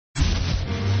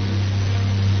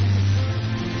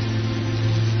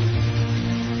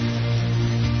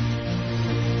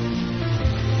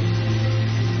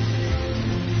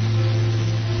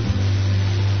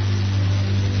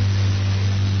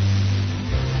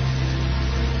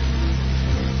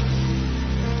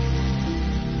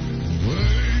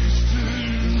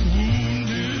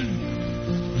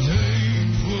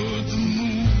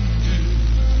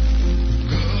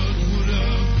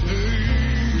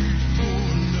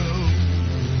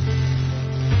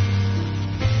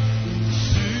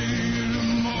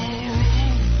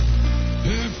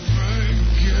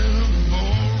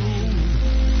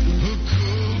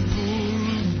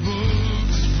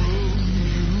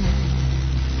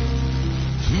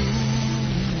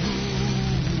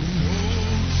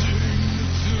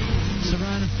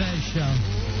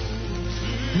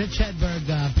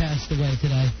passed away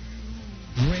today.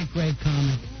 Great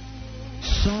comic.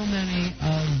 So many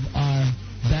of our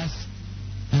best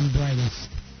and brightest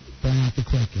burn out the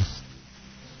quickest.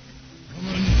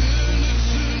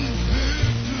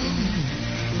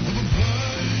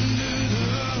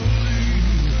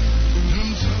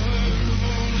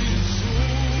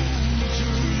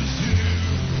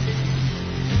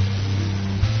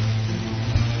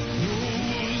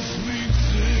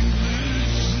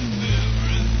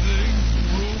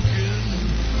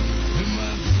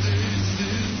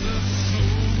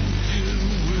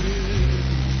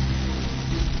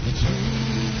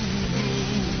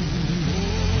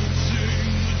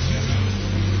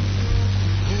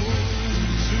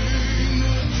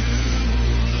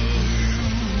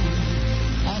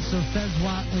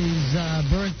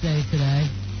 Birthday today.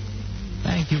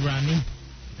 Thank you, Rodney.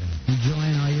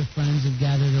 Enjoying all your friends have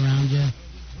gathered around you.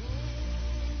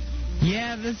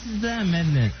 Yeah, this is them,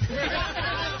 isn't it?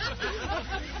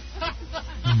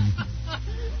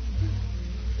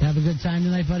 You have a good time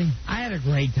tonight, buddy? I had a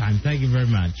great time. Thank you very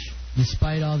much.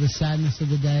 Despite all the sadness of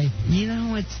the day? You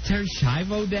know, it's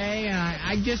Tershivo Day, and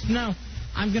I just know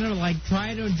I'm going to,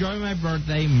 try to enjoy my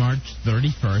birthday March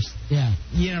 31st. Yeah.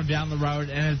 You know, down the road,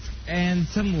 and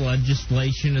some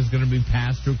legislation is going to be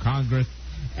passed through Congress,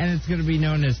 and it's going to be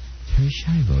known as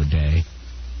Tershivo Day.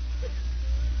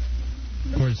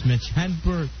 Of course, Mitch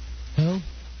Hedberg. Who?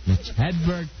 Mitch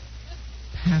Hedberg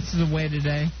passes away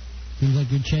today. Seems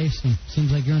like you're chasing.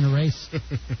 Seems like you're in a race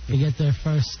to get there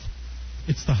first.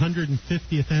 It's the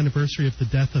 150th anniversary of the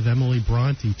death of Emily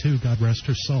Bronte, too. God rest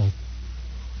her soul.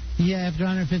 Yeah, after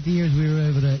 150 years, we were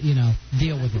able to,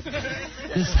 deal with it.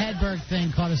 This Hedberg thing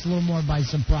caught us a little more by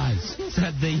surprise.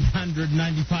 Said the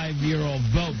 195-year-old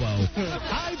Bobo.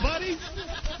 Hi, buddy.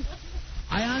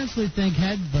 I honestly think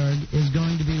Hedberg is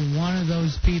going to be one of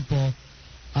those people,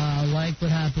 like what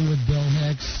happened with Bill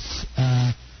Hicks,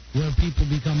 where people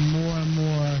become more and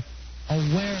more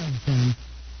aware of him,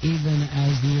 even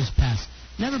as the years pass.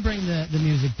 Never bring the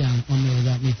music down on me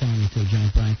without me telling you to,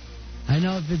 Giant Brian. I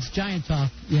know if it's Giant Talk,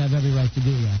 you have every right to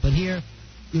do that. But here,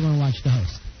 you want to watch the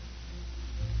host.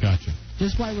 Gotcha.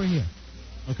 Just why we're here.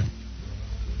 Okay.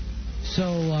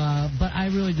 So, but I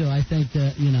really do. I think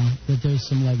that, that there's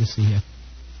some legacy here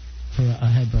for a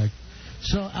Hedberg.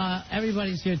 So,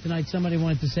 everybody's here tonight. Somebody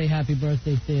wanted to say happy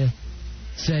birthday to you.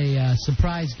 Say,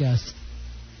 surprise guest.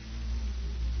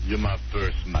 You're my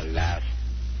first, my last,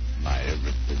 my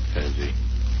everything, Fezzie.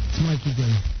 It's Mikey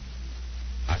D.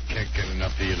 I can't get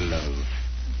enough of your love.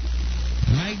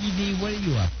 Mikey D, what are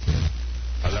you up to?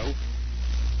 Hello?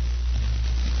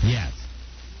 Yes.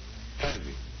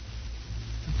 Fezzie.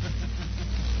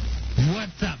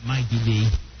 What's up, Mikey D?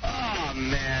 Oh,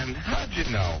 man. How'd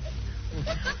you know?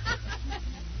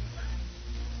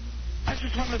 I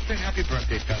just wanted to say happy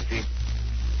birthday, Fezzie.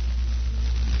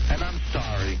 And I'm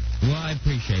sorry. Well, I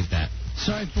appreciate that.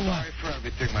 Sorry for what? Sorry for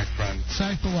everything, my friend.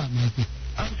 Sorry for what, Mikey?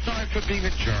 I'm sorry for being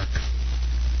a jerk.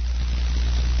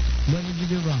 What did you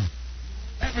do wrong?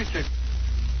 Everything.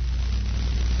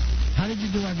 How did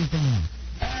you do everything wrong?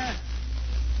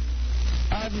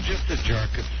 I'm just a jerk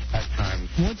at times.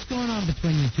 What's going on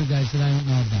between you two guys that I don't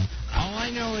know about? All I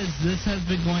know is this has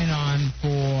been going on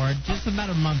for just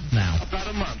about a month now. About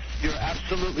a month. You're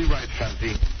absolutely right,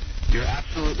 Fezzie. You're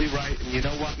absolutely right. And you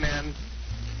know what, man?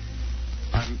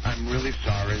 I'm really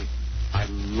sorry. I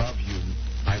love you.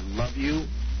 I love you,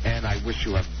 and I wish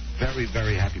you a very,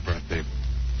 very happy birthday.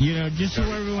 Just so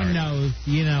everyone knows,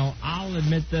 I'll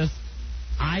admit this.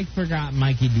 I forgot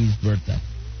Mikey D's birthday.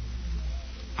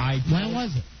 When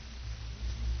was it?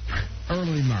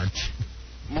 Early March.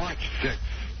 March 6th.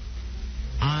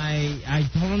 I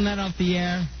told him that off the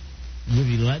air. Would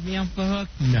he let me off the hook?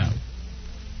 No.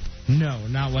 No,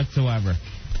 not whatsoever.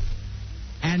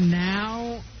 And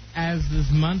now, as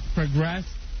this month progressed,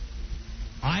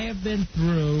 I have been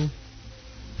through,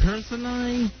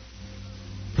 personally,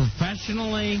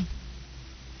 professionally,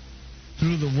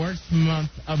 through the worst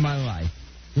month of my life.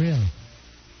 Really?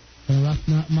 A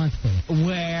rough month for you.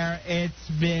 Where it's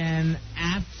been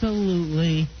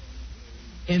absolutely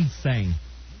insane.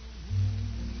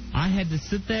 I had to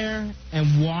sit there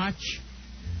and watch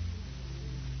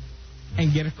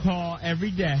and get a call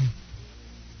every day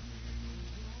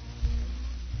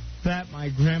that my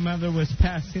grandmother was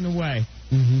passing away.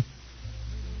 Mm-hmm.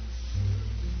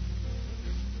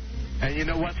 And you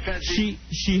know what, Fezzie?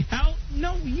 She held...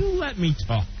 No, you let me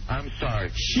talk. I'm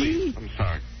sorry. Please, I'm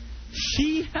sorry.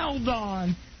 She held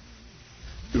on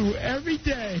through every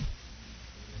day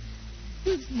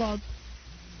this month.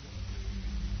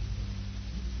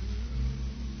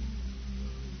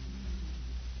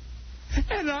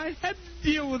 And I had to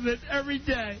deal with it every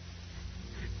day.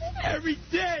 Every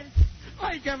day,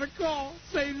 I got a call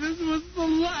saying this was the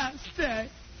last day.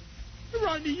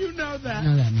 Ronnie, you know that. I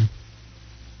know that, man.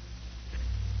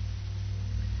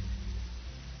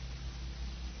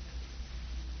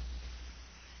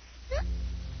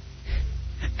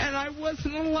 And I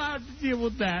wasn't allowed to deal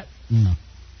with that. No.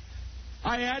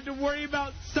 I had to worry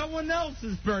about someone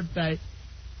else's birthday.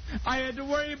 I had to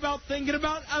worry about thinking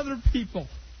about other people.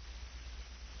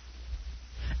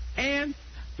 And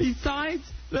besides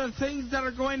the things that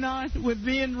are going on with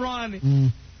me and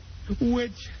Ronnie,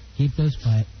 which... Keep those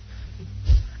quiet.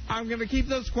 I'm going to keep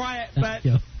those quiet, but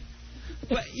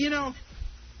you know,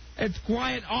 it's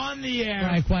quiet on the air.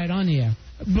 Right, quiet on the air.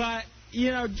 But,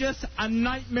 you know, just a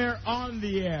nightmare on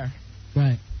the air.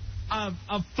 Right.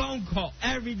 A phone call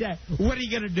every day. What are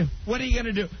you going to do? What are you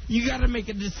going to do? You got to make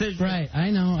a decision. Right,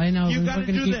 I know. You got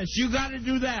to do this. You got to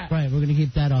do that. Right, we're going to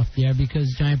keep that off the air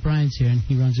because Giant Brian's here and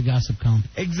he runs a gossip column.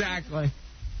 Exactly.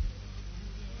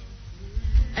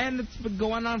 And it's been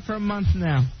going on for a month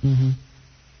now.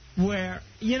 Mm-hmm. Where,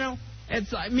 you know,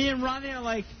 it's like me and Ronnie are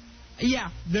like, yeah,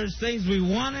 there's things we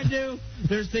want to do.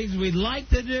 There's things we'd like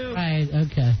to do. Right,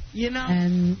 okay. You know?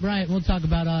 And, right, we'll talk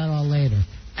about that all later.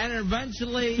 And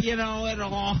eventually, you know,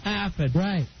 it'll all happen.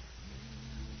 Right.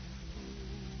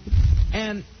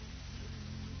 And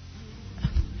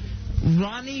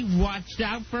Ronnie watched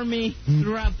out for me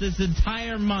throughout this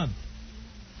entire month.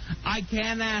 I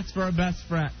can't ask for a best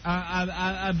friend,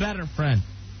 a better friend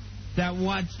that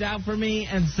watched out for me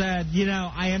and said, you know,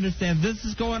 I understand this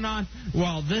is going on.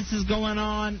 Well, this is going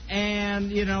on,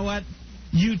 and you know what?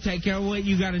 You take care of what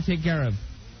you got to take care of.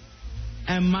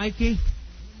 And Mikey,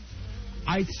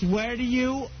 I swear to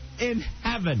you in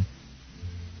heaven,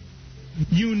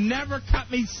 you never cut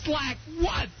me slack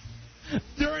once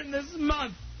during this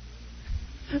month.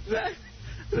 That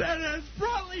has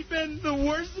probably been the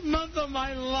worst month of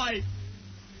my life.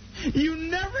 You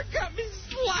never cut me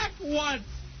slack once.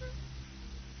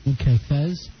 Okay,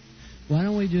 Fez, why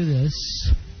don't we do this?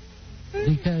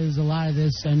 Because a lot of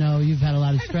this, I know you've had a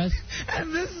lot of stress.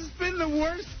 And this has been the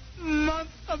worst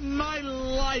month of my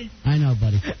life. I know,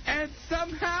 buddy. And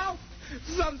somehow,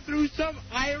 through some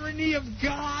irony of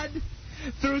God,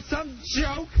 through some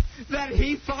joke that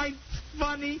he finds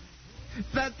funny,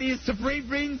 that the Supreme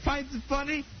Being finds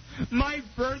funny, my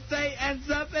birthday ends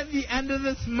up at the end of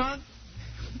this month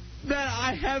that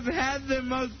I have had the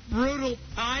most brutal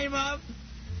time of.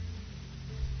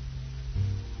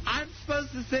 I'm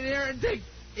supposed to sit here and take,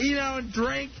 you know, and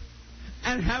drink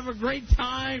and have a great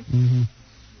time. Mm-hmm.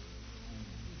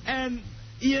 And,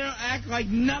 you know, act like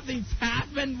nothing's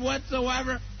happened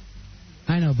whatsoever.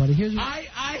 I know, buddy.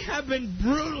 I have been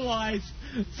brutalized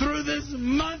through this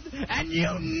month, and you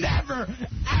never,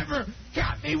 ever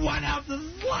got me 1 ounce of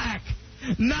slack.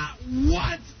 Not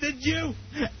once did you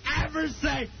ever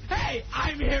say, hey,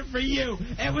 I'm here for you.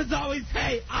 It was always,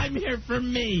 hey, I'm here for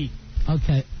me.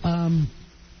 Okay.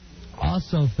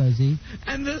 Also, Fezzie.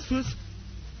 And this was...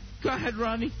 Go ahead,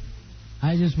 Ronnie.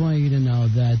 I just want you to know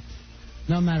that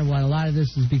no matter what, a lot of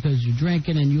this is because you're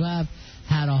drinking and you have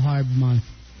had a hard month.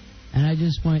 And I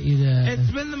just want you to...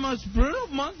 It's been the most brutal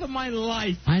month of my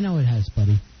life. I know it has,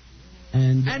 buddy.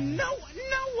 And no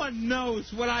one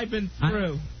knows what I've been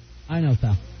through. I know,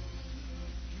 pal.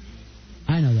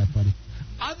 I know that, buddy.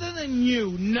 Other than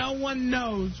you, no one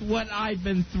knows what I've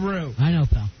been through. I know,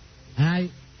 pal.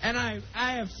 And I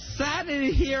have sat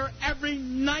in here every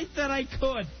night that I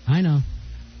could. I know.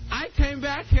 I came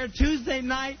back here Tuesday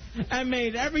night and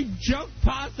made every joke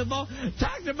possible,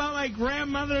 talked about my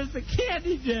grandmother as a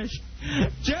candy dish,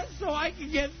 just so I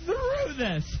could get through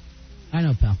this. I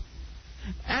know, pal.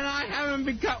 And I haven't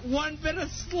been cut one bit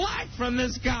of slack from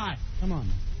this guy. Come on.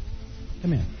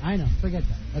 Come here. I know. Forget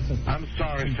that. That's okay. I'm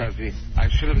sorry, Fezzie. I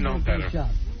should have known better. Great job.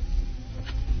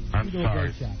 I'm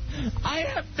sorry. I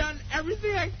have done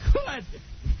everything I could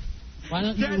Why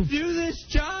don't to you do this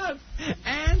job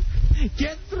and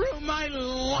get through my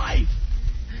life.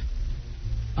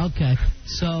 Okay,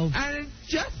 so... And it's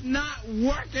just not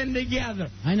working together.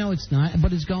 I know it's not,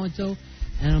 but it's going to.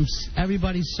 And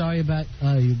everybody's sorry about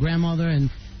your grandmother, and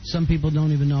some people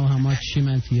don't even know how much she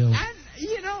meant to you. And,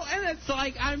 you know, and it's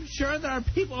like, I'm sure there are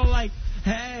people who are like,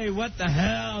 hey, what the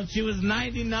hell? She was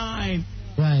 99.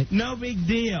 Right. No big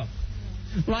deal.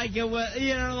 Like it was,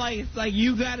 you know, like it's like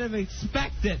you gotta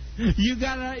expect it. You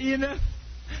gotta, you know.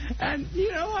 And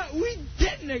you know what? We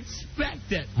didn't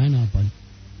expect it. I know, buddy.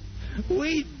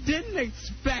 We didn't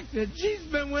expect it. She's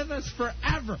been with us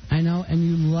forever. I know, and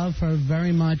you love her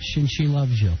very much, and she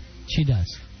loves you. She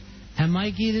does. And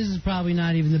Mikey, this is probably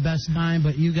not even the best time,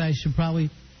 but you guys should probably,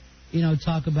 you know,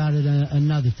 talk about it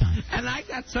another time. And I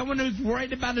got someone who's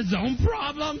worried about his own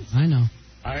problems. I know.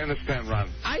 I understand, Ron.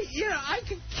 I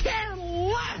could care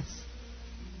less.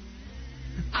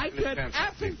 I could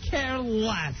effing care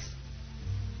less.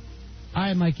 All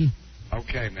right, Mikey.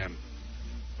 Okay, man.